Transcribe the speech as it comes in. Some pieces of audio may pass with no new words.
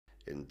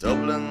In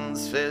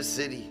Dublin's fair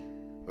city,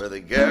 where the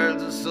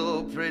girls are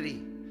so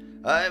pretty,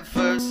 I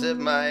first set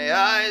my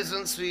eyes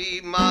on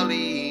sweet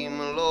Molly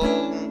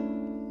Malone.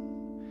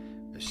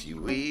 As she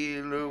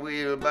wheeled her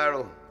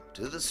wheelbarrow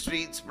to the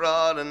streets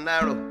broad and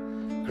narrow,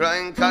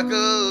 crying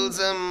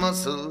cockles and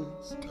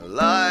mussels,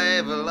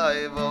 alive,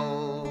 alive,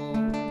 oh.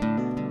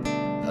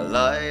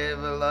 Alive,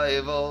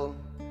 alive, oh.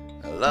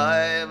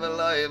 Alive,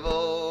 alive,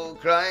 oh.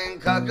 Crying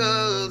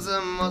cockles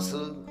and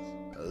mussels,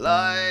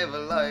 alive,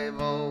 alive,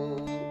 oh.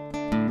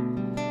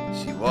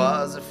 She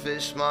was a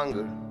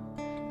fishmonger,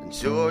 and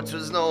sure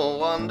 'twas no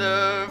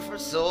wonder, for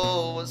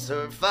so was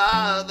her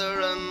father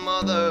and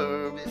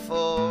mother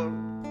before.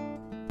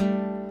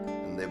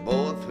 And they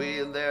both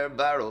wheeled their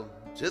barrow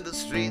to the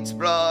streets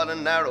broad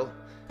and narrow,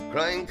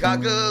 crying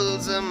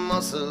cockles and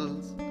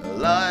mussels,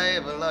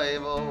 alive,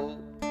 alive, oh.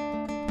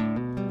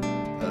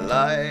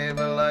 Alive,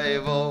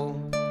 alive, oh.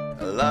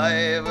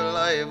 Alive,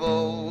 alive,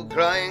 oh.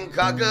 Crying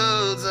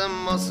cockles and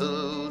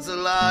mussels,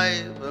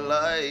 alive,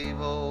 alive,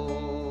 oh.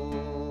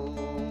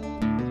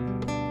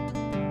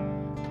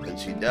 And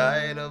she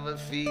died of a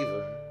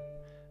fever,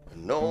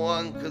 and no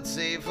one could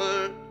save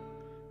her,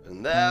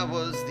 and that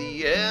was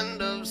the end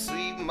of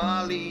sweet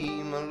Molly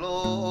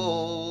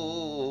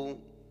Malone.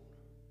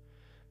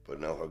 But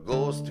now her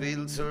ghost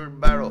wheels her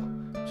barrow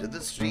to the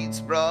streets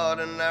broad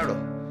and narrow,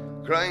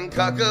 crying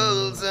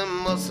cockles and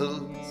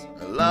mussels,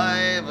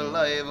 alive,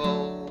 alive,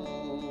 oh.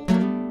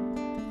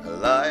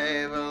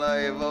 Alive,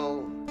 alive,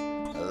 oh.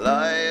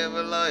 Alive,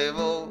 alive,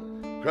 oh.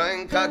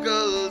 Crying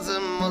cockles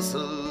and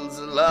mussels,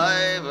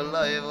 alive,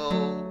 alive,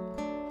 oh.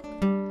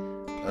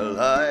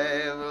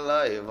 Alive,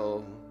 alive,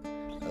 oh.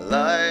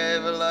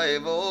 Alive,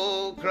 alive,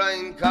 oh.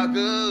 Crying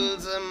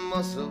cockles and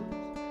mussels,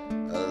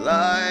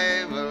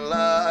 alive,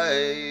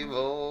 alive,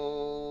 oh.